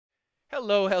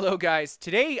Hello guys.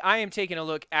 Today I am taking a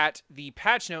look at the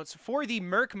patch notes for the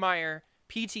Murkmire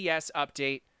PTS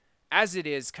update as it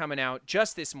is coming out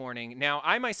just this morning. Now,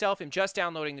 I myself am just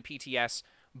downloading the PTS,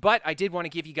 but I did want to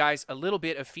give you guys a little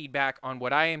bit of feedback on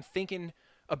what I am thinking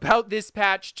about this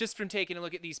patch just from taking a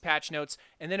look at these patch notes.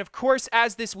 And then, of course,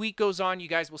 as this week goes on, you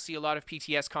guys will see a lot of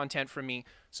PTS content from me,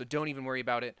 so don't even worry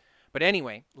about it. But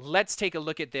anyway, let's take a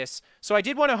look at this. So I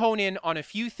did want to hone in on a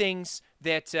few things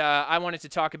that I wanted to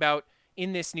talk about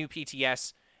in this new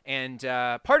PTS, and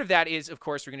part of that is, of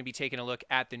course, we're going to be taking a look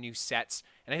at the new sets,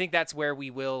 and I think that's where we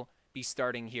will be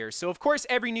starting here. So, of course,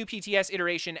 every new PTS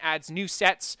iteration adds new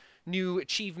sets, new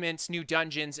achievements, new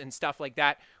dungeons, and stuff like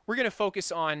that. We're going to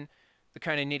focus on the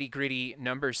kind of nitty-gritty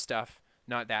numbers stuff.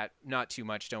 Not too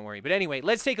much, don't worry. But anyway,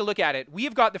 let's take a look at it. We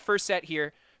have got the first set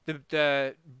here,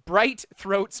 the Bright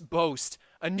Throat's Boast,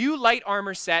 a new light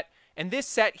armor set, and this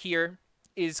set here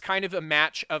is kind of a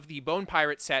match of the Bone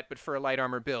Pirate set, but for a light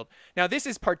armor build. Now, this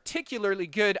is particularly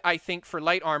good, I think, for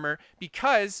light armor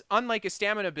because, unlike a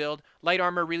stamina build, light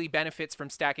armor really benefits from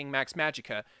stacking max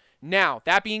magicka. Now,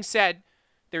 that being said,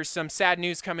 there's some sad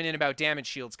news coming in about damage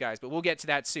shields, guys, but we'll get to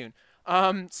that soon.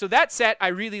 So that set I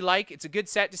really like. It's a good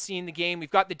set to see in the game.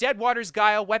 We've got the Dead Water's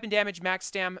Guile, weapon damage, max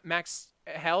stam, max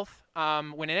health.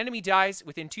 When an enemy dies,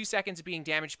 within 2 seconds of being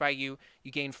damaged by you,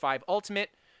 you gain 5 ultimate.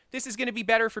 This is going to be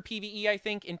better for PvE, I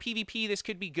think. In PvP, this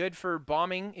could be good for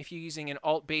bombing if you're using an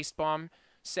alt-based bomb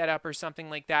setup or something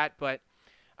like that, but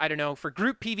I don't know. For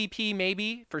group PvP,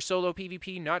 maybe. For solo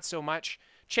PvP, not so much.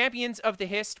 Champions of the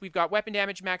Hist, we've got weapon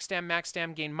damage, max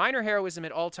stam, gain minor heroism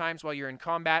at all times while you're in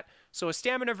combat. So a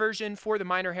stamina version for the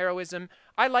minor heroism.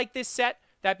 I like this set.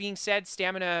 That being said,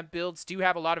 stamina builds do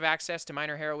have a lot of access to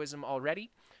minor heroism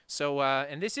already. So,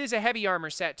 and this is a heavy armor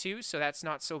set too, so that's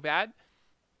not so bad.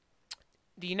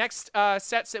 The next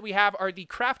sets that we have are the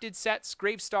crafted sets.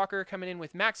 Gravestalker coming in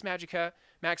with max magicka,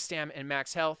 max stam, and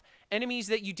max health. Enemies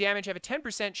that you damage have a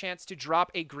 10% chance to drop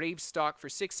a Gravestalk for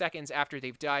 6 seconds after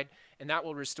they've died, and that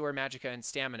will restore magicka and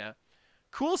stamina.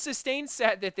 Cool sustain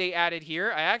set that they added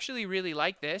here. I actually really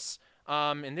like this.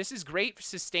 And this is great for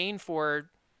sustain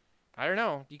for, I don't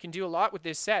know, you can do a lot with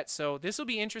this set. So this will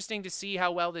be interesting to see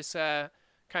how well this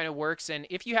kind of works, and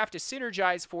if you have to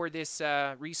synergize for this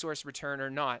resource return or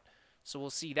not. So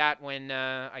we'll see that when,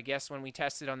 I guess, when we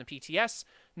test it on the PTS.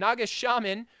 Naga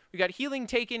Shaman, we got healing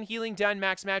taken, healing done,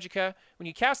 max magicka. When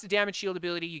you cast a damage shield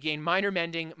ability, you gain minor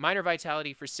mending, minor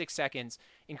vitality for 6 seconds,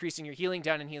 increasing your healing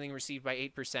done and healing received by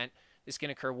 8%. This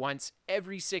can occur once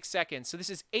every 6 seconds. So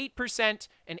this is 8%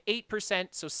 and 8%,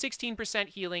 so 16%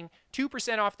 healing,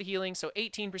 2% off the healing, so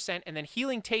 18%, and then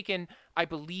healing taken, I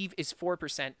believe, is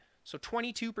 4%. So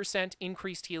 22%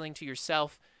 increased healing to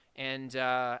yourself, and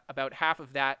about half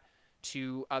of that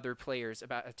to other players,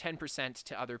 about 10%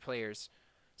 to other players.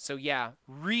 So yeah,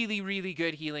 really, really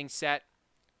good healing set.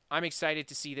 I'm excited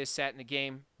to see this set in the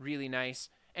game. Really nice.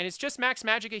 And it's just max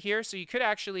magicka here, so you could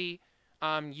actually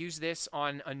use this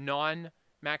on a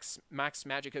non-max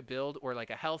magicka build, or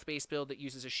like a health-based build that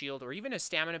uses a shield, or even a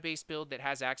stamina-based build that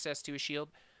has access to a shield,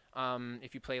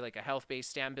 if you play like a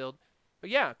health-based stam build. But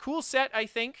yeah, cool set, I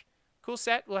think. Cool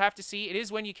set. We'll have to see. It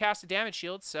is when you cast a damage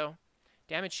shield, so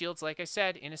damage shields, like I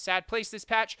said, in a sad place this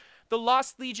patch. The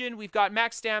Lost Legion, we've got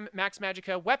max stam, max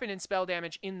magicka, weapon and spell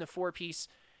damage in the 4-piece.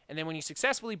 And then when you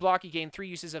successfully block, you gain 3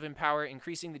 uses of Empower,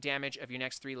 increasing the damage of your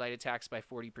next 3 light attacks by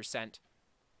 40%.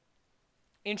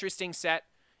 Interesting set.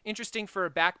 Interesting for a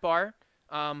back bar,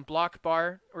 block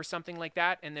bar, or something like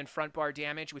that. And then front bar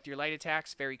damage with your light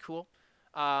attacks. Very cool.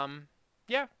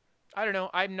 Yeah, I don't know.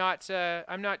 I'm not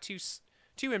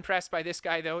too impressed by this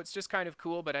guy, though. It's just kind of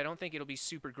cool, but I don't think it'll be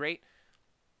super great.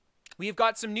 We have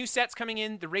got some new sets coming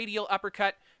in. The Radial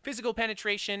Uppercut, Physical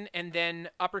Penetration, and then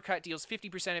Uppercut deals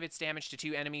 50% of its damage to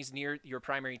 2 enemies near your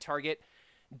primary target.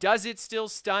 Does it still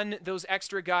stun those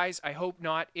extra guys? I hope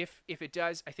not. If it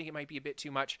does, I think it might be a bit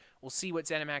too much. We'll see what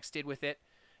ZeniMax did with it.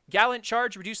 Gallant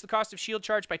Charge, reduce the cost of shield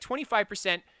charge by 25%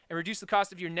 and reduce the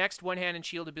cost of your next one-hand and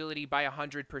shield ability by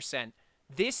 100%.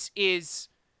 This is,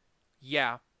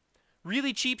 yeah,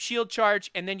 really cheap shield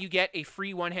charge, and then you get a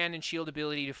free one-hand and shield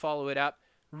ability to follow it up.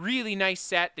 Really nice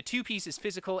set. The 2-piece is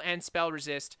physical and spell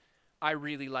resist. I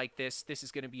really like this. This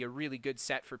is going to be a really good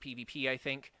set for PvP, I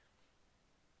think.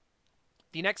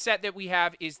 The next set that we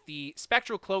have is the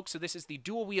Spectral Cloak. So this is the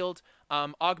dual-wield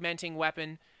augmenting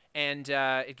weapon, and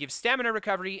it gives stamina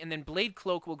recovery, and then Blade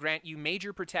Cloak will grant you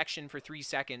major protection for 3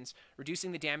 seconds,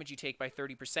 reducing the damage you take by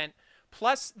 30%.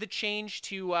 Plus the change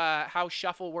to how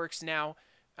Shuffle works now.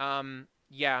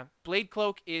 Yeah, Blade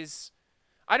Cloak is,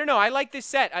 I don't know. I like this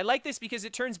set. I like this because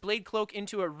it turns Blade Cloak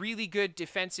into a really good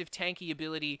defensive tanky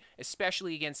ability,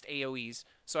 especially against AoEs.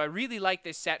 So I really like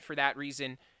this set for that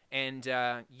reason. And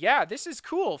yeah, this is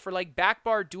cool for like back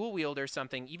bar dual wield or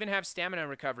something. Even have stamina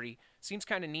recovery. Seems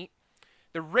kind of neat.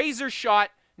 The Razor Shot.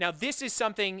 Now this is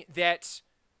something that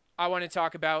I want to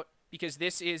talk about because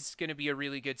this is going to be a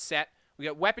really good set. We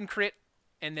got Weapon Crit,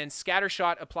 and then Scatter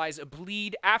Shot applies a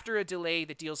bleed after a delay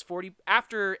that deals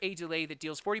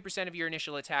 40% of your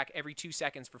initial attack every 2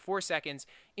 seconds for 4 seconds,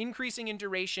 increasing in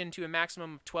duration to a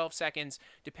maximum of 12 seconds,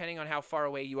 depending on how far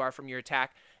away you are from your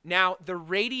attack. Now, the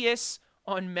radius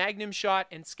on Magnum Shot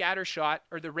and Scatter Shot,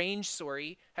 or the range,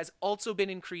 sorry, has also been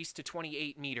increased to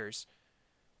 28 meters.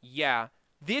 Yeah.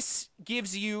 This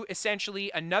gives you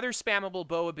essentially another spammable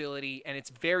bow ability, and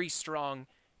it's very strong.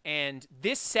 And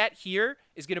this set here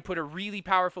is going to put a really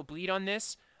powerful bleed on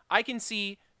this. I can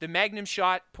see the Magnum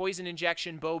Shot Poison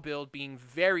Injection bow build being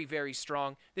very, very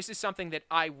strong. This is something that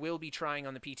I will be trying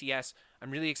on the PTS. I'm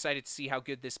really excited to see how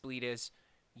good this bleed is.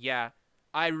 Yeah,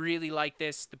 I really like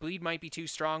this. The bleed might be too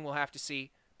strong. We'll have to see,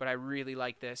 but I really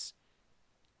like this.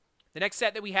 The next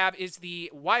set that we have is the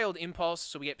Wild Impulse.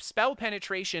 So we get Spell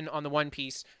Penetration on the one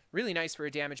piece. Really nice for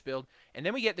a damage build. And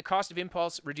then we get the cost of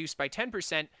Impulse reduced by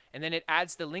 10%, and then it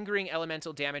adds the lingering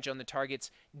elemental damage on the targets,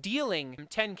 dealing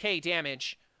 10k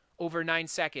damage over 9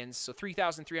 seconds, so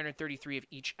 3,333 of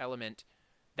each element.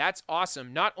 That's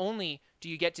awesome. Not only do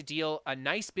you get to deal a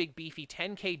nice big beefy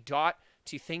 10k dot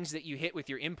to things that you hit with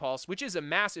your Impulse, which is a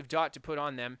massive dot to put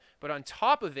on them, but on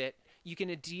top of it, you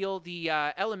can deal the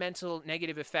elemental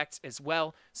negative effects as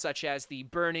well, such as the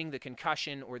burning, the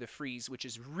concussion, or the freeze, which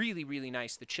is really, really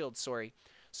nice. The chilled, sorry.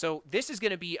 So this is going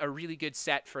to be a really good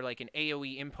set for like an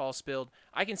AoE impulse build.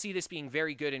 I can see this being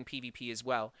very good in PvP as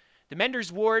well. The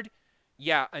Mender's Ward,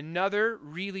 yeah, another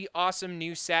really awesome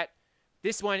new set.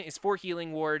 This one is for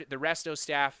Healing Ward, the Resto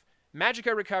Staff.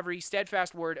 Magicka Recovery,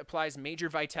 Steadfast Ward applies Major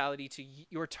Vitality to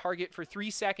your target for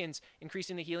 3 seconds,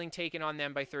 increasing the healing taken on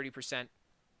them by 30%.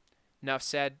 Enough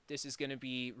said. This is going to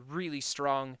be really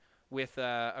strong with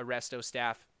a Resto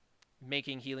Staff,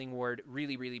 making Healing Ward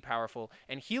really, really powerful.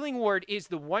 And Healing Ward is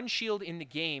the one shield in the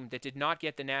game that did not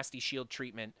get the nasty shield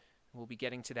treatment. We'll be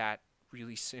getting to that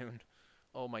really soon.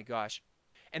 Oh my gosh.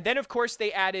 And then, of course,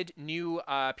 they added new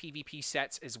PvP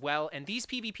sets as well. And these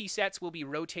PvP sets will be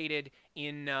rotated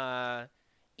in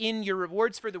your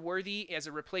Rewards for the Worthy as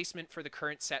a replacement for the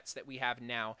current sets that we have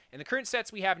now. And the current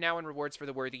sets we have now in Rewards for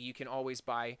the Worthy, you can always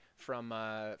buy from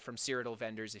Cyrodiil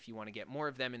vendors if you want to get more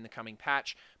of them in the coming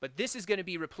patch. But this is going to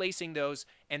be replacing those,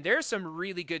 and there's some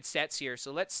really good sets here.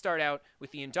 So let's start out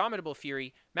with the Indomitable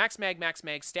Fury, Max Mag,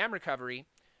 Stam Recovery.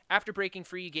 After breaking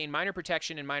free, you gain minor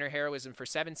protection and minor heroism for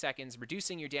 7 seconds,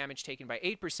 reducing your damage taken by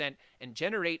 8%, and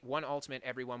generate 1 ultimate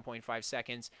every 1.5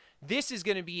 seconds. This is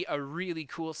going to be a really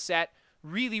cool set.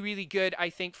 Really, really good, I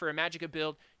think, for a Magicka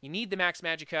build. You need the Max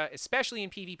Magicka, especially in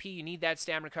PvP. You need that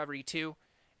Stam Recovery too.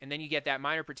 And then you get that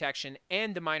minor protection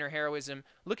and the minor heroism.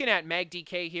 Looking at Mag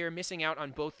DK here, missing out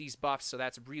on both these buffs, so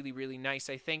that's really, really nice,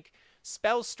 I think.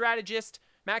 Spell Strategist.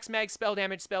 Max Mag, spell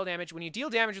damage, spell damage. When you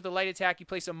deal damage with a light attack, you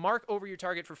place a mark over your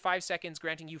target for 5 seconds,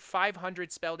 granting you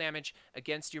 500 spell damage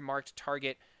against your marked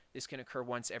target. This can occur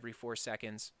once every 4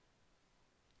 seconds.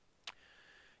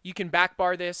 You can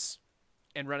backbar this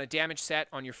and run a damage set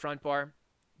on your front bar.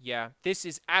 Yeah, this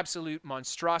is absolute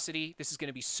monstrosity. This is going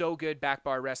to be so good,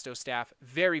 backbar Resto Staff.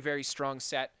 Very, very strong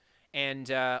set.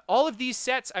 And all of these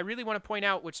sets, I really want to point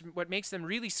out, what makes them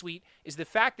really sweet is the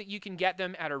fact that you can get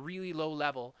them at a really low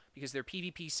level because they're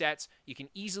PvP sets. You can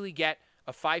easily get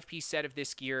a 5-piece set of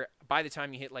this gear by the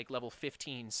time you hit like level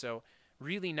 15. So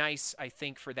really nice, I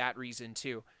think, for that reason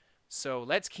too. So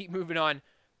let's keep moving on.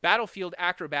 Battlefield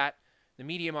Acrobat, the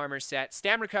medium armor set.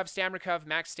 Stam Recuv,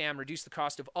 Max Stam, reduce the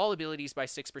cost of all abilities by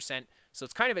 6%. So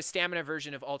it's kind of a stamina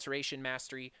version of Alteration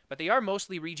Mastery, but they are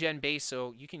mostly regen based,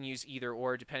 so you can use either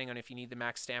or depending on if you need the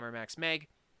Max Stam or Max Meg.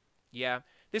 Yeah,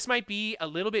 this might be a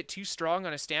little bit too strong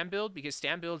on a Stam build because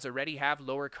Stam builds already have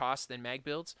lower costs than Mag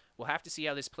builds. We'll have to see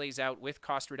how this plays out with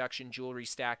cost reduction, jewelry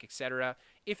stack, etc.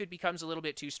 if it becomes a little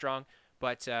bit too strong,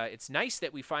 but it's nice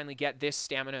that we finally get this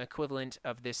stamina equivalent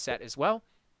of this set as well.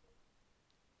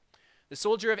 The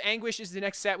Soldier of Anguish is the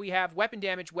next set we have. Weapon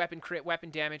damage, weapon crit, weapon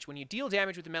damage. When you deal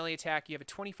damage with a melee attack, you have a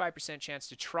 25% chance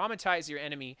to traumatize your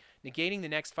enemy, negating the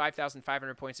next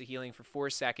 5,500 points of healing for 4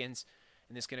 seconds.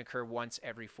 And this can occur once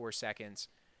every 4 seconds.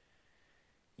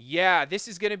 Yeah, this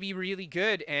is going to be really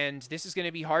good, and this is going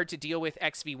to be hard to deal with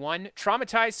XV1.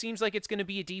 Traumatize seems like it's going to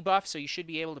be a debuff, so you should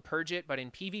be able to purge it. But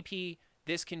in PvP,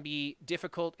 this can be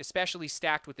difficult, especially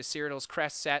stacked with the Cyrodiil's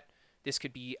Crest set. This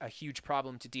could be a huge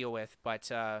problem to deal with,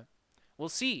 but... we'll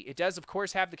see. It does, of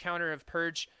course, have the counter of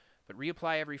Purge, but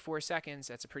reapply every 4 seconds.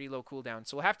 That's a pretty low cooldown.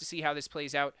 So we'll have to see how this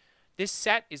plays out. This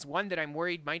set is one that I'm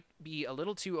worried might be a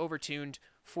little too overtuned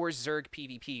for Zerg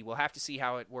PvP. We'll have to see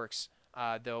how it works,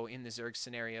 though, in the Zerg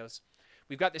scenarios.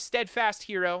 We've got the Steadfast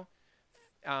hero.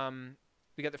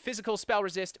 We got the physical spell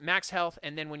resist, max health,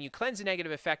 and then when you cleanse a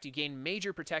negative effect, you gain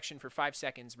major protection for 5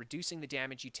 seconds, reducing the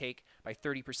damage you take by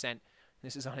 30%.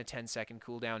 This is on a 10-second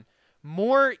cooldown.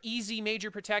 More easy major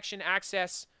protection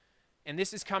access, and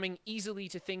this is coming easily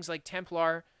to things like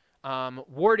Templar.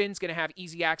 Warden's going to have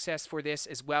easy access for this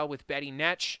as well with Betty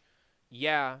Netch.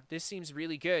 Yeah, this seems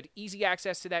really good. Easy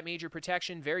access to that major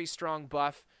protection, very strong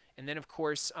buff. And then, of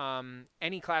course,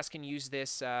 any class can use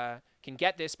this, can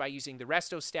get this by using the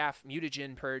Resto Staff,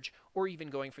 Mutagen Purge, or even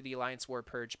going for the Alliance War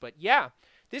Purge. But yeah,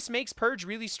 this makes Purge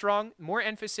really strong. More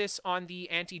emphasis on the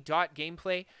anti-dot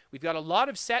gameplay. We've got a lot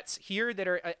of sets here that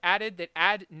are added that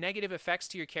add negative effects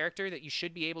to your character that you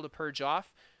should be able to purge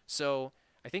off. So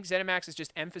I think ZeniMax is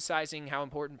just emphasizing how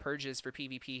important Purge is for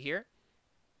PvP here.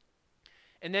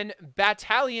 And then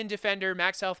Battalion Defender,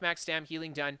 max health, max stam,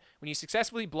 healing done. When you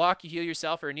successfully block, you heal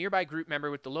yourself or a nearby group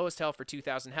member with the lowest health for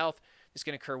 2,000 health. This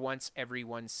can occur once every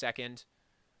 1 second.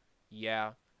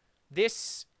 Yeah.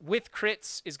 This, with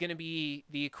crits, is going to be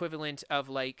the equivalent of,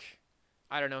 like,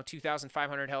 I don't know,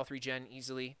 2,500 health regen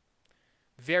easily.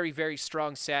 Very, very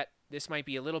strong set. This might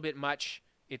be a little bit much.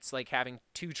 It's like having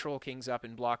 2 Troll Kings up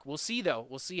in block. We'll see, though.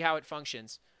 We'll see how it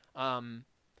functions.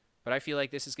 But I feel like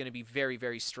this is going to be very,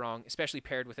 very strong, especially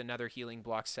paired with another healing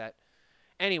block set.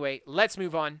 Anyway, let's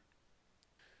move on.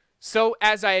 So,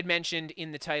 as I had mentioned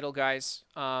in the title, guys,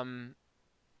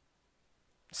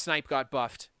 Snipe got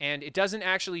buffed. And it doesn't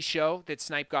actually show that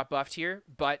Snipe got buffed here,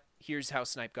 but here's how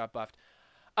Snipe got buffed.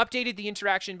 Updated the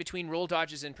interaction between roll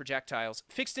dodges and projectiles.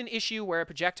 Fixed an issue where a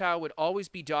projectile would always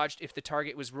be dodged if the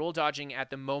target was roll dodging at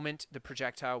the moment the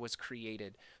projectile was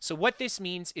created. So what this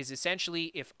means is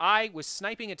essentially if I was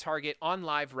sniping a target on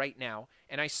live right now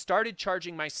and I started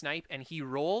charging my snipe and he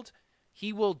rolled,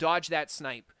 he will dodge that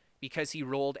snipe because he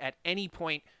rolled at any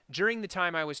point during the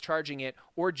time I was charging it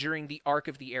or during the arc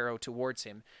of the arrow towards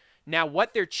him. Now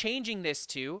what they're changing this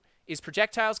to is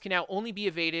projectiles can now only be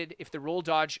evaded if the roll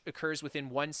dodge occurs within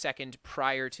 1 second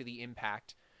prior to the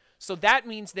impact. So that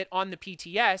means that on the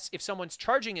PTS, if someone's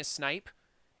charging a snipe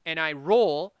and I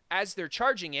roll as they're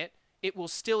charging it, it will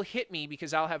still hit me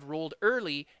because I'll have rolled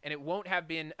early and it won't have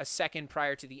been a second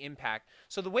prior to the impact.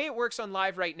 So the way it works on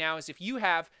live right now is if you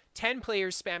have 10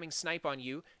 players spamming snipe on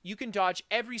you, you can dodge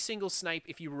every single snipe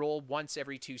if you roll once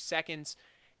every 2 seconds.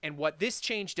 And what this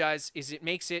change does is it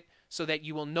makes it so that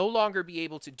you will no longer be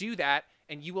able to do that,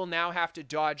 and you will now have to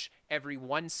dodge every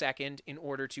 1 second in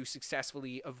order to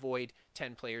successfully avoid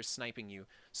 10 players sniping you.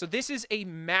 So this is a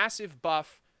massive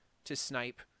buff to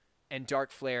Snipe and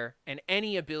Dark Flare and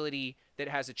any ability that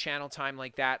has a channel time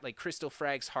like that, like Crystal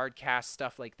Frags, Hardcast,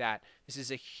 stuff like that. This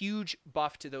is a huge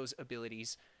buff to those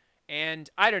abilities. And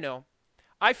I don't know.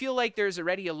 I feel like there's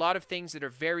already a lot of things that are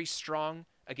very strong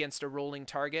against a rolling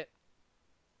target.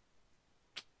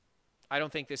 I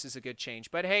don't think this is a good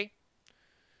change. But hey,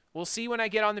 we'll see when I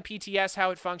get on the PTS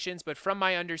how it functions. But from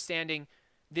my understanding,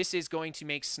 this is going to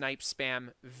make Snipe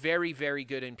spam very, very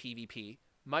good in PvP.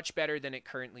 Much better than it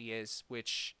currently is,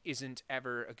 which isn't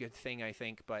ever a good thing, I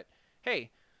think. But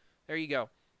hey, there you go.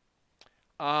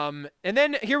 And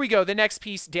then here we go. The next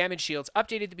piece, damage shields.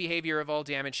 Updated the behavior of all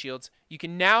damage shields. You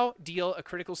can now deal a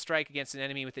critical strike against an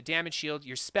enemy with a damage shield.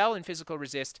 Your spell and physical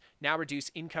resist now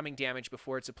reduce incoming damage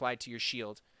before it's applied to your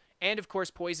shield. And, of course,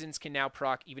 poisons can now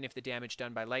proc even if the damage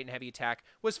done by light and heavy attack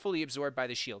was fully absorbed by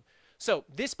the shield. So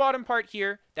this bottom part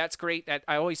here, that's great. That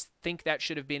I always think that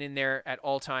should have been in there at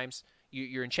all times.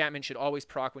 Your enchantment should always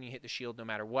proc when you hit the shield no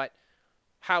matter what.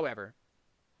 However,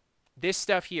 this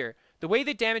stuff here, the way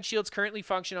that damage shields currently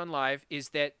function on live is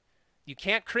that you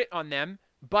can't crit on them,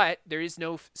 but there is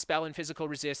no spell and physical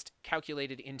resist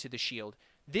calculated into the shield.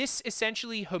 This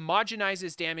essentially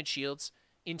homogenizes damage shields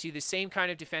into the same kind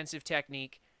of defensive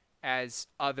technique as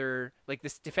other, like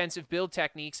this defensive build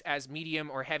techniques as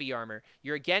medium or heavy armor.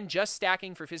 You're again just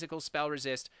stacking for physical spell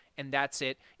resist, and that's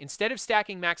it, instead of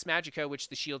stacking max magicka, which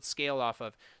the shields scale off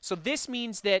of. So this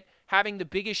means that having the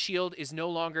biggest shield is no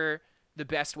longer the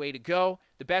best way to go.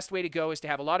 The best way to go is to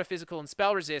have a lot of physical and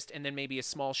spell resist, and then maybe a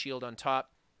small shield on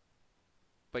top.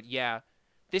 But yeah,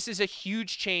 this is a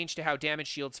huge change to how damage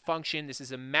shields function. This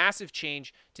is a massive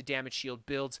change to damage shield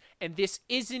builds. And this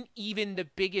isn't even the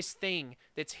biggest thing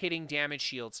that's hitting damage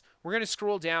shields. We're going to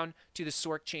scroll down to the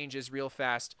Sork changes real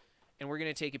fast. And we're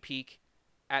going to take a peek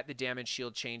at the damage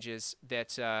shield changes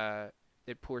that,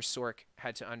 that poor Sork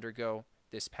had to undergo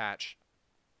this patch.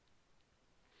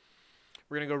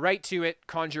 We're going to go right to it.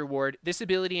 Conjure Ward. This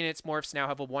ability and its morphs now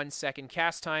have a 1-second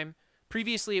cast time.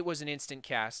 Previously, it was an instant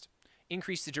cast.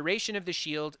 Increase the duration of the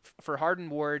shield for Hardened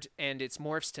Ward and its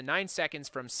morphs to 9 seconds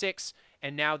from 6,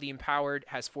 and now the Empowered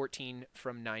has 14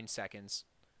 from 9 seconds.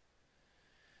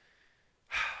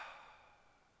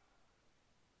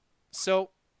 So,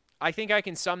 I think I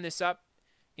can sum this up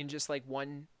in just like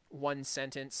one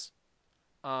sentence.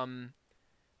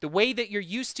 The way that you're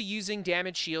used to using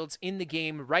damage shields in the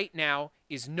game right now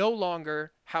is no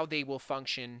longer how they will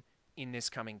function in this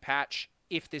coming patch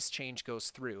if this change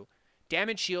goes through.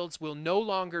 Damage shields will no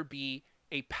longer be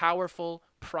a powerful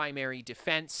primary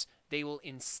defense. They will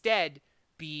instead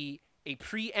be a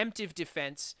preemptive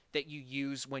defense that you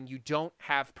use when you don't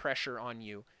have pressure on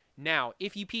you. Now,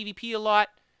 if you PvP a lot,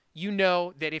 you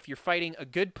know that if you're fighting a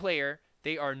good player,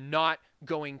 they are not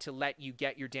going to let you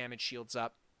get your damage shields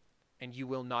up, and you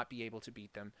will not be able to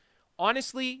beat them.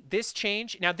 Honestly, this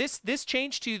change, now this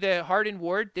change to the Hardened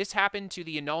Ward, this happened to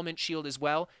the Annulment Shield as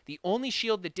well. The only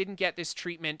shield that didn't get this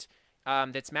treatment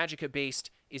that's Magicka-based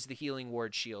is the Healing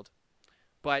Ward shield.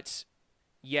 But,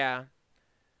 yeah.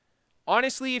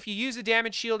 Honestly, if you use a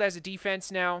damage shield as a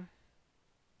defense now,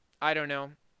 I don't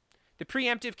know. The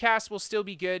preemptive cast will still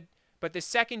be good, but the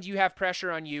second you have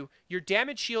pressure on you, your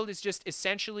damage shield is just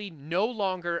essentially no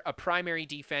longer a primary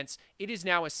defense. It is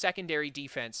now a secondary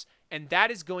defense, and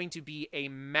that is going to be a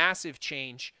massive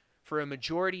change for a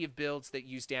majority of builds that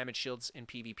use damage shields in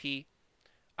PvP.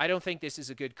 I don't think this is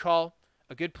a good call.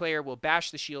 A good player will bash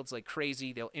the shields like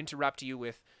crazy. They'll interrupt you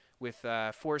with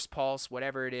Force Pulse,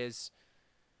 whatever it is.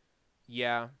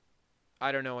 Yeah,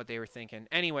 I don't know what they were thinking.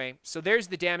 Anyway, so there's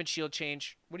the damage shield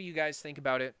change. What do you guys think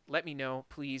about it? Let me know,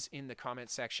 please, in the comment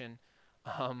section,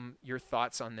 your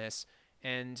thoughts on this.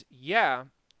 And yeah,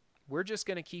 we're just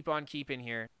going to keep on keeping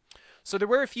here. So there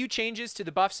were a few changes to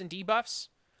the buffs and debuffs.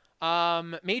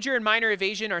 Major and minor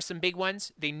evasion are some big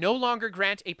ones. They no longer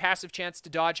grant a passive chance to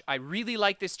dodge. I really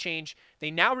like this change. They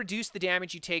now reduce the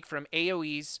damage you take from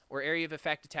AoEs, or area of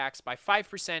effect attacks, by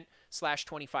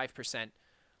 5%/25%.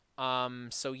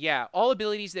 So yeah, all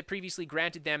abilities that previously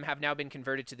granted them have now been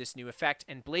converted to this new effect,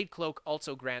 and Blade Cloak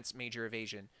also grants major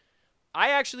evasion. I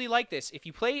actually like this. If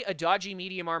you play a dodgy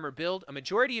medium armor build, a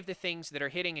majority of the things that are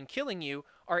hitting and killing you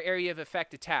are area of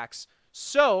effect attacks.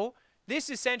 So this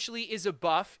essentially is a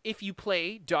buff if you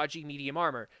play dodgy medium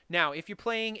armor. Now, if you're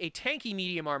playing a tanky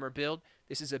medium armor build,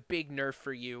 this is a big nerf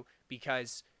for you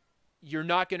because you're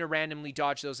not going to randomly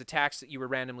dodge those attacks that you were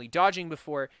randomly dodging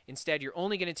before. Instead, you're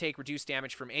only going to take reduced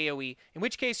damage from AoE, in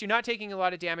which case you're not taking a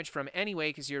lot of damage from anyway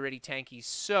because you're already tanky.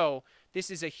 So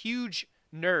this is a huge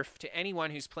nerf to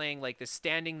anyone who's playing like the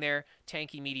standing there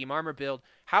tanky medium armor build.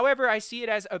 However, I see it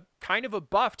as a kind of a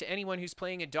buff to anyone who's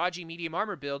playing a dodgy medium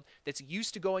armor build that's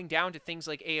used to going down to things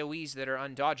like AoEs that are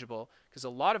undodgeable, because a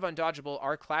lot of undodgeable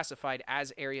are classified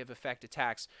as area of effect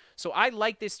attacks. So I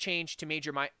like this change to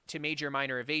major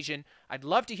minor evasion. I'd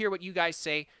love to hear what you guys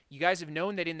say. You guys have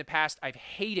known that in the past I've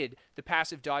hated the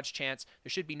passive dodge chance. There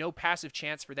should be no passive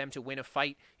chance for them to win a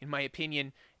fight, in my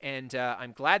opinion, and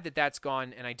I'm glad that that's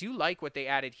gone, and I do like what they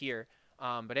added here.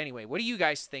 But anyway, what do you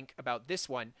guys think about this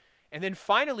one? And then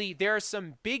finally, there are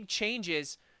some big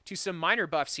changes to some minor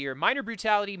buffs here. Minor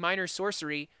Brutality, Minor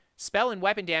Sorcery, Spell and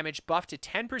Weapon Damage buffed to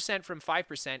 10% from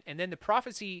 5%, and then the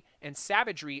Prophecy and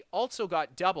Savagery also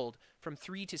got doubled from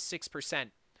 3 to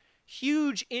 6%.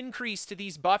 Huge increase to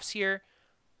these buffs here.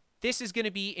 This is going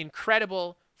to be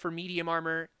incredible for medium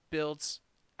armor builds.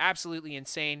 Absolutely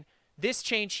insane. This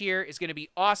change here is going to be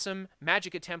awesome.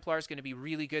 Magicka Templar is going to be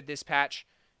really good this patch.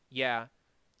 Yeah,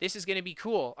 this is going to be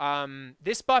cool.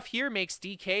 This buff here makes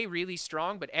DK really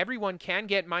strong, but everyone can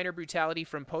get Minor Brutality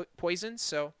from poisons,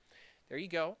 so there you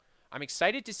go. I'm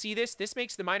excited to see this. This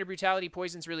makes the Minor Brutality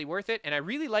poisons really worth it, and I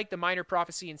really like the Minor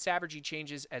Prophecy and Savagery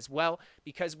changes as well,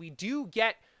 because we do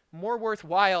get more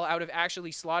worthwhile out of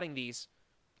actually slotting these.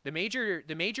 The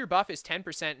major buff is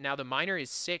 10%, now the minor is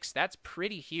 6%. That's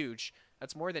pretty huge.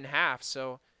 That's more than half,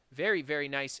 so very, very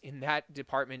nice in that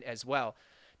department as well.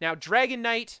 Now, Dragon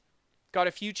Knight got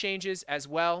a few changes as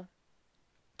well.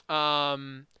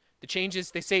 The changes,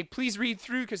 they say, please read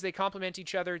through because they complement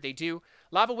each other. They do.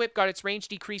 Lava Whip got its range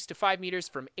decreased to 5 meters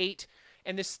from 8.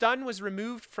 And the stun was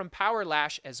removed from Power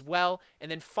Lash as well.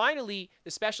 And then finally, the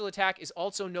special attack is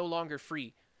also no longer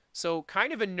free. So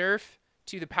kind of a nerf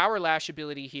to the Power Lash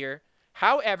ability here.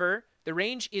 However, the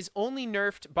range is only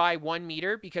nerfed by 1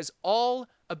 meter because all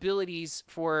abilities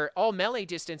for all melee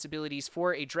distance abilities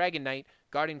for a Dragon Knight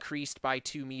got increased by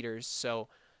 2 meters. So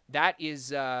that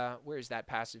is, where is that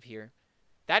passive here?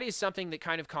 That is something that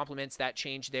kind of complements that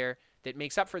change there, that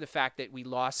makes up for the fact that we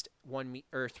lost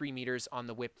 3 meters on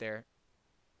the whip there.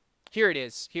 Here it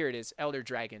is. Here it is. Elder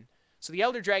Dragon. So the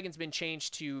Elder Dragon's been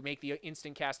changed to make the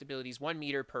instant cast abilities 1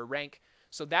 meter per rank.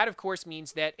 So that, of course,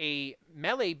 means that a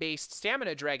melee-based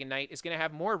Stamina Dragon Knight is going to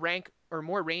have more rank or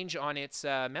more range on its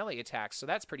melee attacks. So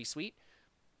that's pretty sweet.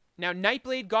 Now,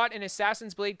 Nightblade got an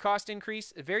Assassin's Blade cost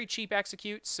increase. A very cheap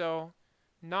execute, so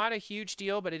not a huge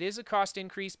deal, but it is a cost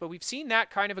increase. But we've seen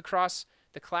that kind of across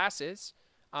the classes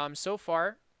so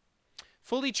far.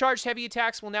 Fully charged heavy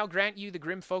attacks will now grant you the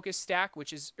Grim Focus stack,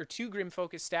 which is, or 2 Grim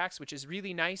Focus stacks, which is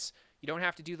really nice. You don't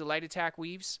have to do the light attack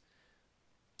weaves.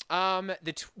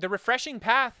 The Refreshing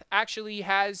Path actually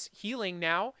has healing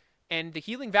now, and the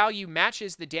healing value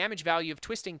matches the damage value of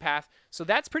Twisting Path. So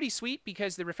that's pretty sweet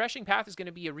because the Refreshing Path is going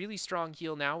to be a really strong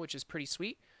heal now, which is pretty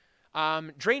sweet.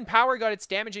 Drain Power got its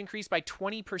damage increased by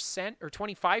 20% or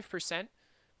 25%.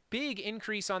 Big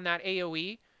increase on that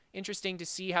AoE. Interesting to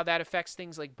see how that affects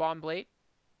things like Bomb Blade.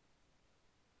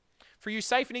 For your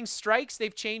Siphoning Strikes,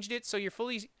 they've changed it so your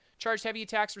fully charged heavy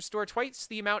attacks restore twice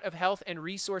the amount of health and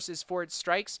resources for its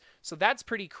strikes. So that's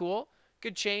pretty cool.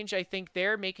 Good change, I think,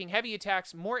 there, making heavy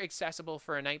attacks more accessible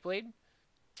for a Nightblade.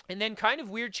 And then kind of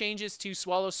weird changes to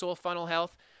Swallow Soul Funnel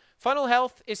Health. Funnel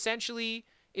Health essentially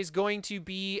is going to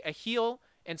be a heal,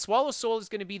 and Swallow Soul is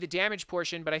going to be the damage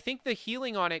portion, but I think the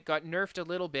healing on it got nerfed a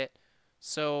little bit.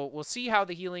 So we'll see how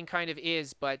the healing kind of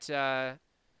is, but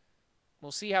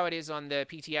we'll see how it is on the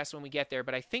PTS when we get there.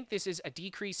 But I think this is a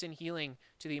decrease in healing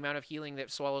to the amount of healing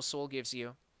that Swallow Soul gives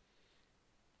you.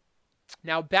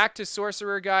 Now back to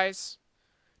Sorcerer, guys.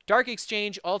 Dark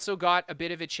Exchange also got a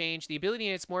bit of a change. The ability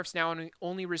in its morphs now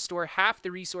only restore half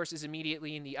the resources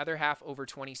immediately and the other half over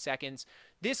 20 seconds.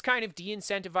 This kind of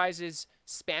de-incentivizes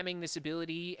spamming this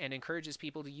ability and encourages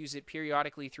people to use it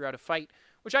periodically throughout a fight,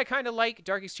 which I kind of like.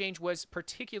 Dark Exchange was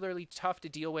particularly tough to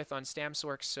deal with on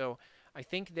Stamsorks, so I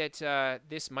think that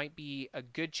this might be a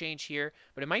good change here,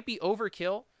 but it might be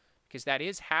overkill because that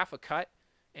is half a cut,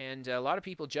 and a lot of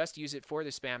people just use it for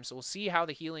the spam, so we'll see how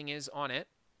the healing is on it.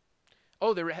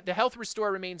 Oh, the health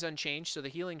restore remains unchanged, so the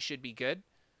healing should be good.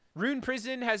 Rune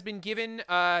Prison has been given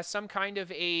some kind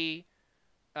of a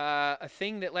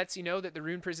thing that lets you know that the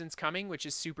Rune Prison's coming, which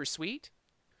is super sweet.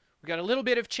 We got a little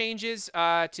bit of changes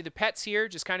to the pets here,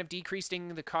 just kind of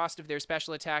decreasing the cost of their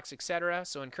special attacks, etc.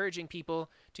 So encouraging people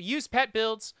to use pet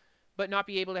builds, but not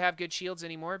be able to have good shields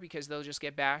anymore because they'll just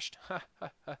get bashed.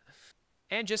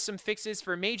 And just some fixes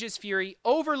for Mage's Fury.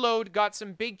 Overload got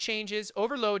some big changes.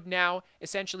 Overload now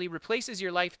essentially replaces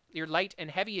your light and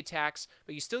heavy attacks,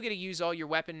 but you still get to use all your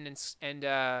weapon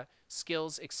and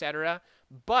skills, etc.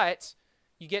 But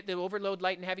you get the Overload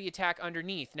light and heavy attack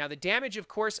underneath. Now, the damage, of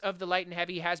course, of the light and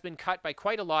heavy has been cut by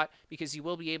quite a lot because you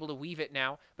will be able to weave it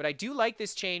now. But I do like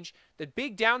this change. The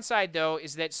big downside, though,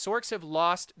 is that Sorks have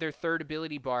lost their third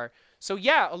ability bar. So,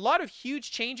 yeah, a lot of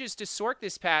huge changes to Sork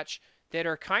this patch that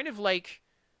are kind of like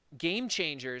game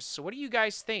changers. So what do you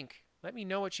guys think? Let me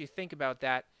know what you think about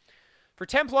that. For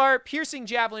Templar, Piercing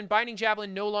Javelin, Binding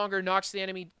Javelin no longer knocks the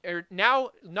enemy, or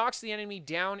now knocks the enemy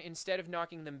down instead of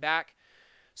knocking them back.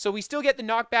 So we still get the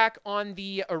knockback on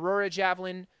the Aurora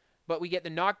Javelin, but we get the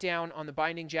knockdown on the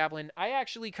Binding Javelin. I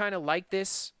actually kind of like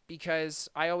this because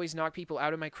I always knock people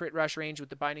out of my crit rush range with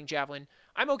the Binding Javelin.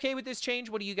 I'm okay with this change.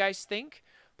 What do you guys think?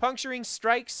 Puncturing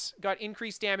Strikes got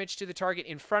increased damage to the target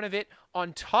in front of it.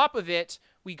 On top of it,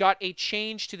 we got a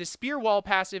change to the Spear Wall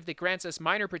passive that grants us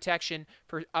minor protection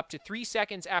for up to 3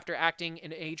 seconds after acting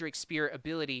an Aedric Spear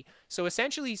ability. So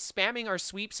essentially, spamming our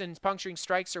sweeps and puncturing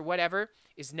strikes or whatever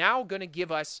is now going to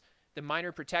give us the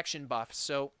minor protection buff.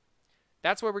 So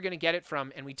that's where we're going to get it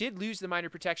from. And we did lose the minor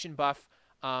protection buff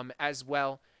as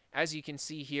well. As you can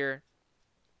see here,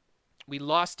 we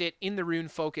lost it in the Rune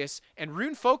Focus, and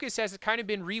Rune Focus has kind of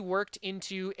been reworked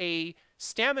into a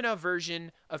stamina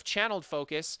version of Channeled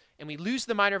Focus, and we lose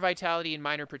the Minor Vitality and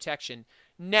Minor Protection.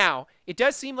 Now, it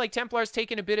does seem like Templar's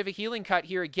taken a bit of a healing cut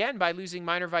here again by losing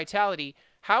Minor Vitality.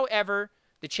 However,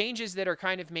 the changes that are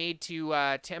kind of made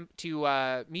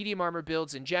to medium armor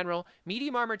builds in general,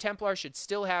 medium armor Templar should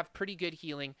still have pretty good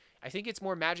healing. I think it's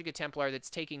more Magicka Templar that's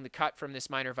taking the cut from this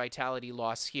Minor Vitality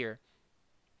loss here.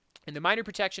 And the minor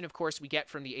protection, of course, we get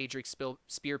from the Aedric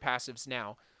Spear passives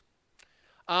now.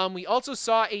 We also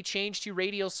saw a change to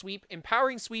Radial Sweep.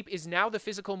 Empowering Sweep is now the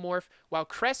physical morph, while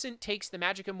Crescent takes the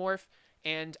Magicka morph.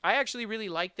 And I actually really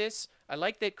like this. I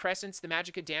like that Crescent's the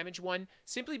Magicka damage one,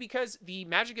 simply because the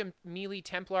Magicka Melee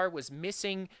Templar was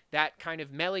missing that kind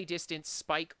of melee distance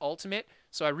spike ultimate.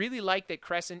 So I really like that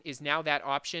Crescent is now that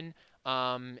option.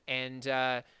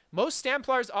 Most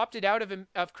Stamplars opted out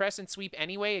of Crescent Sweep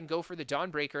anyway and go for the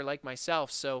Dawnbreaker like myself,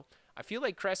 so I feel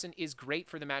like Crescent is great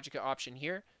for the Magicka option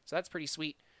here, so that's pretty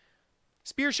sweet.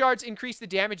 Spear shards increase the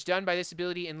damage done by this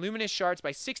ability, and luminous shards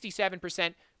by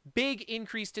 67%. Big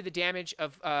increase to the damage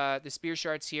of the spear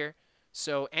shards here.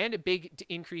 So, and a big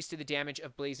increase to the damage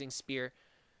of blazing spear.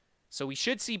 So we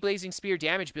should see blazing spear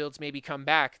damage builds maybe come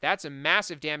back. That's a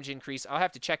massive damage increase. I'll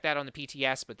have to check that on the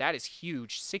PTS, but that is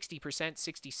huge. 60%,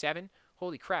 67.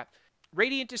 Holy crap.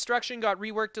 Radiant Destruction got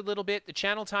reworked a little bit. The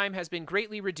channel time has been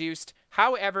greatly reduced.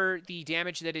 However, the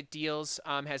damage that it deals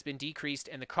has been decreased,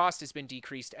 and the cost has been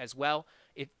decreased as well.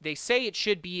 They say it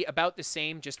should be about the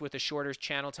same, just with a shorter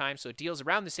channel time. So it deals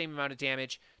around the same amount of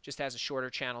damage, just has a shorter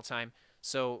channel time.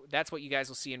 So that's what you guys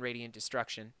will see in Radiant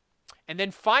Destruction. And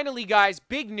then finally, guys,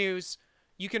 big news.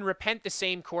 You can repent the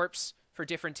same corpse for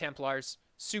different Templars.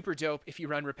 Super dope if you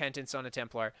run Repentance on a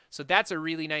Templar. So that's a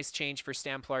really nice change for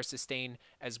Stamplar Sustain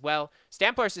as well.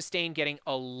 Stamplar Sustain getting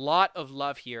a lot of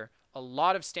love here. A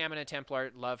lot of Stamina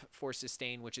Templar love for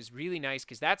Sustain, which is really nice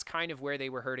because that's kind of where they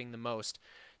were hurting the most.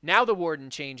 Now the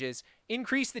Warden changes.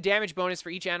 Increase the damage bonus for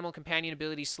each animal companion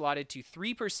ability slotted to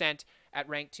 3% at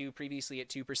rank 2, previously at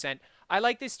 2%. I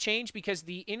like this change because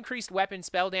the increased weapon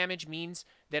spell damage means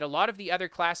that a lot of the other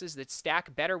classes that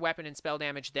stack better weapon and spell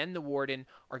damage than the Warden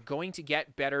are going to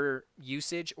get better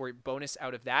usage or bonus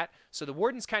out of that. So the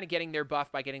Warden's kind of getting their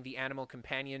buff by getting the animal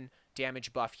companion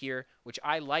damage buff here, which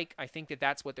I like. I think that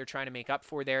that's what they're trying to make up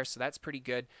for there, so that's pretty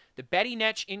good. The Betty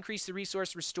Netch increased the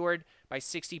resource restored by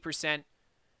 60%.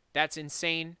 That's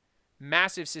insane.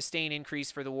 Massive sustain increase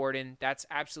for the Warden. That's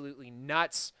absolutely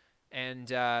nuts. And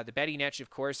the Betty Netch, of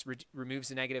course, removes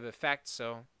the negative effect.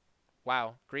 So,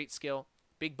 wow, great skill.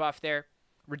 Big buff there.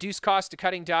 Reduced cost to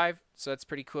cutting dive. So that's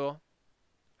pretty cool.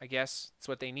 I guess that's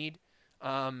what they need.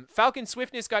 Falcon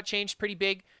Swiftness got changed pretty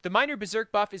big. The Minor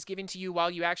Berserk buff is given to you while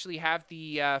you actually have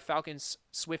the Falcon's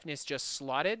Swiftness just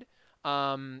slotted.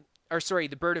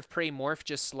 The Bird of Prey morph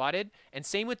just slotted. And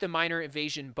same with the Minor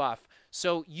Evasion buff.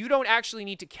 So you don't actually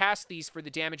need to cast these for the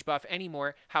damage buff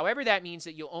anymore. However, that means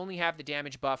that you'll only have the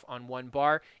damage buff on one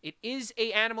bar. It is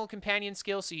a animal companion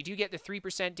skill, so you do get the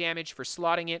 3% damage for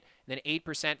slotting it, and then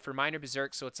 8% for Minor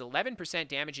Berserk. So it's 11%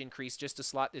 damage increase just to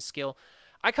slot this skill.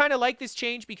 I kind of like this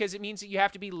change because it means that you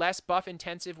have to be less buff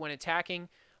intensive when attacking,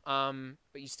 but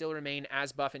you still remain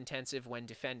as buff intensive when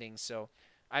defending. So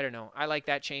I don't know. I like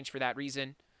that change for that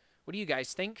reason. What do you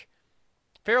guys think?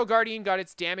 Feral Guardian got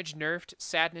its damage nerfed.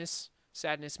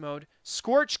 Sadness mode.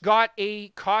 Scorch got a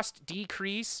cost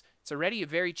decrease. It's already a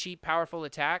very cheap, powerful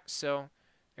attack, so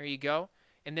there you go.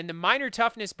 And then the Minor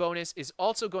Toughness bonus is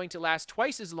also going to last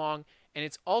twice as long, and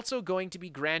it's also going to be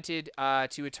granted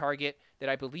to a target that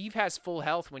I believe has full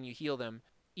health when you heal them,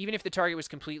 even if the target was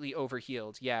completely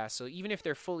overhealed. Yeah, so even if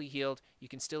they're fully healed, you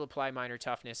can still apply Minor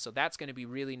Toughness, so that's going to be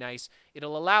really nice.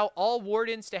 It'll allow all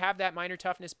Wardens to have that Minor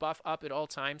Toughness buff up at all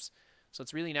times. So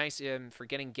it's really nice for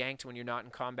getting ganked when you're not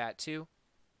in combat too.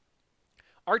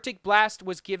 Arctic Blast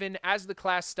was given as the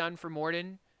class stun for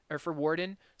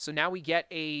Warden. So now we get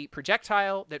a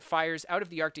projectile that fires out of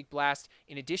the Arctic Blast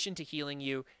in addition to healing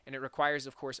you, and it requires,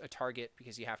 of course, a target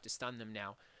because you have to stun them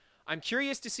now. I'm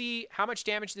curious to see how much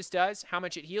damage this does, how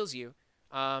much it heals you.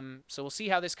 So we'll see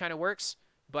how this kind of works.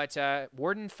 But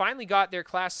Warden finally got their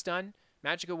class stun.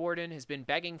 Magicka Warden has been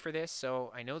begging for this,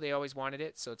 so I know they always wanted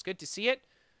it, so it's good to see it.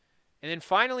 And then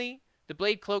finally, the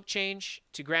Blade Cloak change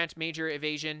to grant major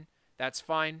evasion. That's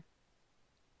fine.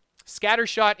 Scatter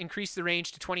Shot increased the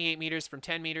range to 28 meters from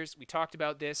 10 meters. We talked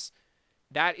about this.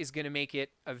 That is going to make it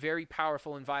a very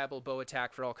powerful and viable bow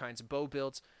attack for all kinds of bow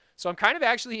builds. So I'm kind of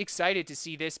actually excited to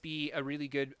see this be a really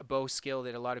good bow skill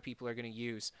that a lot of people are going to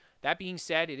use. That being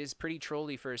said, it is pretty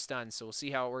trolly for a stun, so we'll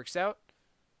see how it works out.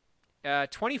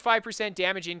 25%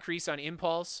 damage increase on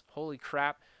Impulse. Holy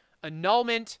crap.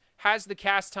 Annulment has the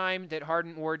cast time that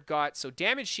Hardened Ward got, so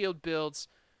damage shield builds,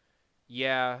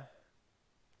 yeah,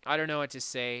 I don't know what to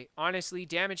say. Honestly,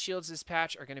 damage shields this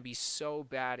patch are going to be so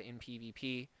bad in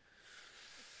PvP.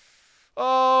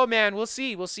 Oh, man, we'll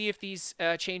see. We'll see if these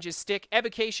changes stick.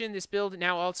 Evocation, this build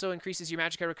now also increases your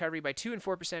Magicka recovery by 2 and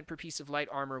 4% per piece of light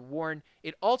armor worn.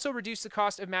 It also reduced the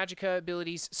cost of Magicka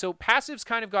abilities, so passives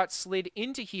kind of got slid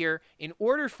into here in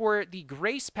order for the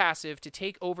Grace passive to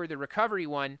take over the recovery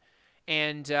one.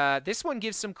 And this one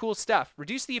gives some cool stuff.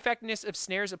 Reduce the effectiveness of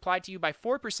snares applied to you by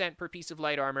 4% per piece of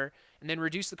light armor, and then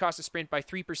reduce the cost of sprint by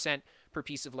 3% per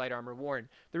piece of light armor worn.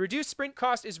 The reduced sprint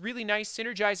cost is really nice,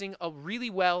 synergizing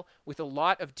really well with a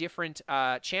lot of different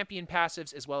champion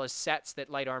passives as well as sets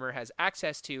that light armor has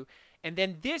access to. And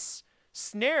then this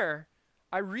snare,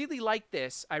 I really like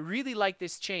this. I really like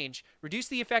this change. Reduce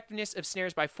the effectiveness of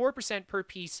snares by 4% per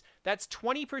piece. That's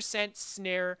 20%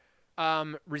 snare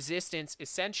resistance,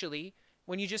 essentially.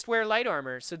 when you just wear light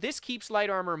armor. So this keeps light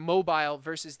armor mobile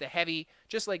versus the heavy,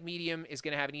 just like medium is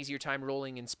going to have an easier time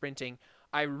rolling and sprinting.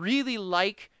 I really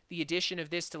like the addition of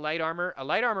this to light armor. A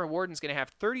light armor warden is going to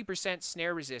have 30%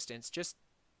 snare resistance, just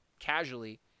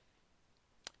casually.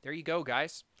 There you go,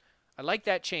 guys. I like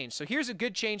that change. So here's a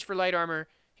good change for light armor.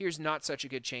 Here's not such a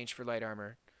good change for light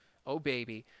armor. Oh,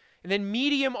 baby. And then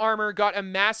medium armor got a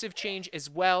massive change as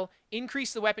well.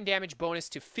 Increased the weapon damage bonus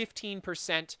to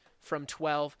 15% from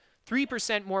 12.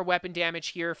 3% more weapon damage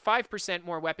here. 5%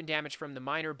 more weapon damage from the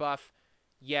minor buff.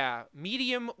 Yeah,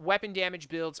 medium weapon damage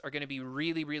builds are going to be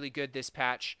really, really good this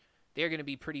patch. They're going to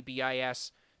be pretty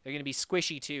BIS. They're going to be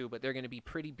squishy too, but they're going to be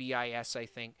pretty BIS, I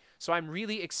think. So I'm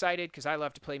really excited because I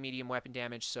love to play medium weapon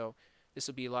damage, so this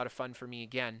will be a lot of fun for me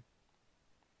again.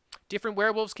 Different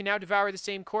werewolves can now devour the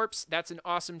same corpse. That's an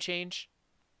awesome change.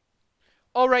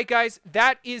 All right, guys,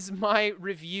 that is my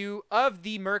review of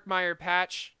the Murkmire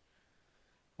patch.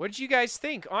 What did you guys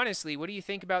think? Honestly, what do you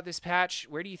think about this patch?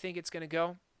 Where do you think it's going to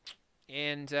go?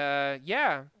 And,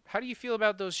 yeah, how do you feel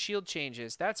about those shield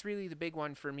changes? That's really the big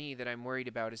one for me that I'm worried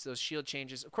about is those shield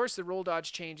changes. Of course, the roll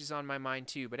dodge change is on my mind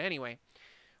too. But anyway,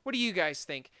 what do you guys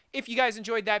think? If you guys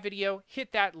enjoyed that video,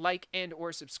 hit that like and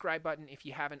or subscribe button if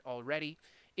you haven't already.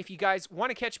 If you guys want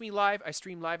to catch me live, I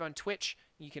stream live on Twitch.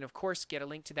 You can, of course, get a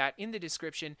link to that in the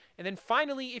description. And then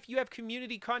finally, if you have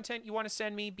community content you want to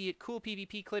send me, be it cool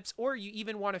PvP clips, or you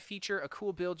even want to feature a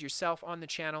cool build yourself on the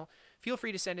channel, feel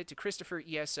free to send it to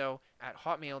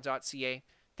KristoferESO@hotmail.ca.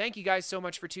 Thank you guys so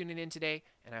much for tuning in today,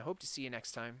 and I hope to see you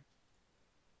next time.